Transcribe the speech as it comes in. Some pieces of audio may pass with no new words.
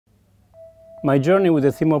My journey with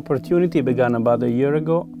the theme opportunity began about a year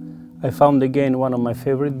ago. I found again one of my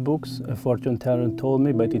favorite books, A Fortune Teller Told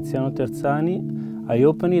Me by Tiziano Terzani. I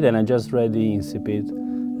opened it and I just read the incipit.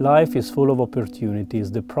 Life is full of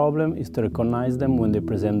opportunities. The problem is to recognize them when they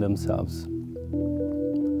present themselves.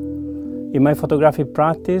 In my photographic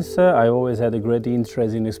practice, I always had a great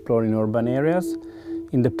interest in exploring urban areas.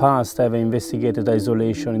 In the past, I've investigated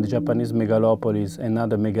isolation in the Japanese megalopolis and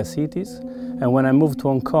other megacities, and when I moved to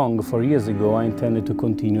Hong Kong 4 years ago, I intended to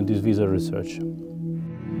continue this visual research.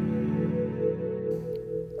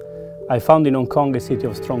 I found in Hong Kong a city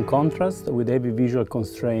of strong contrast, with heavy visual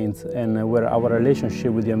constraints, and where our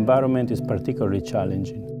relationship with the environment is particularly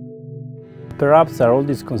challenging. Perhaps are all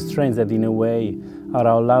these constraints that, in a way, are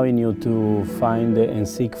allowing you to find and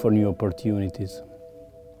seek for new opportunities.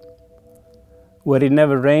 Where It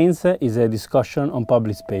Never Rains is a discussion on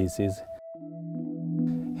public spaces.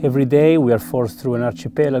 Every day we are forced through an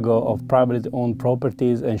archipelago of privately owned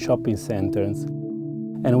properties and shopping centers,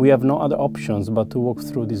 and we have no other options but to walk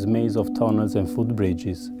through this maze of tunnels and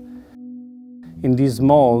footbridges. In these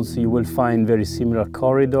malls you will find very similar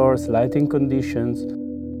corridors, lighting conditions.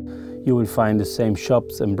 You will find the same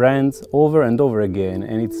shops and brands over and over again,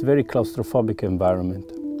 and it's a very claustrophobic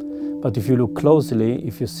environment. But if you look closely,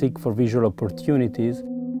 if you seek for visual opportunities,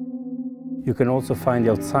 you can also find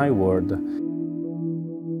the outside world,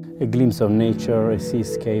 a glimpse of nature, a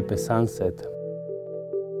seascape, a sunset.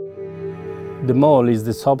 The mall is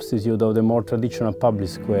the substitute of the more traditional public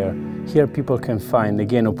square. Here people can find,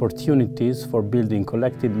 again, opportunities for building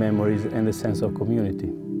collective memories and a sense of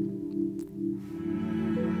community.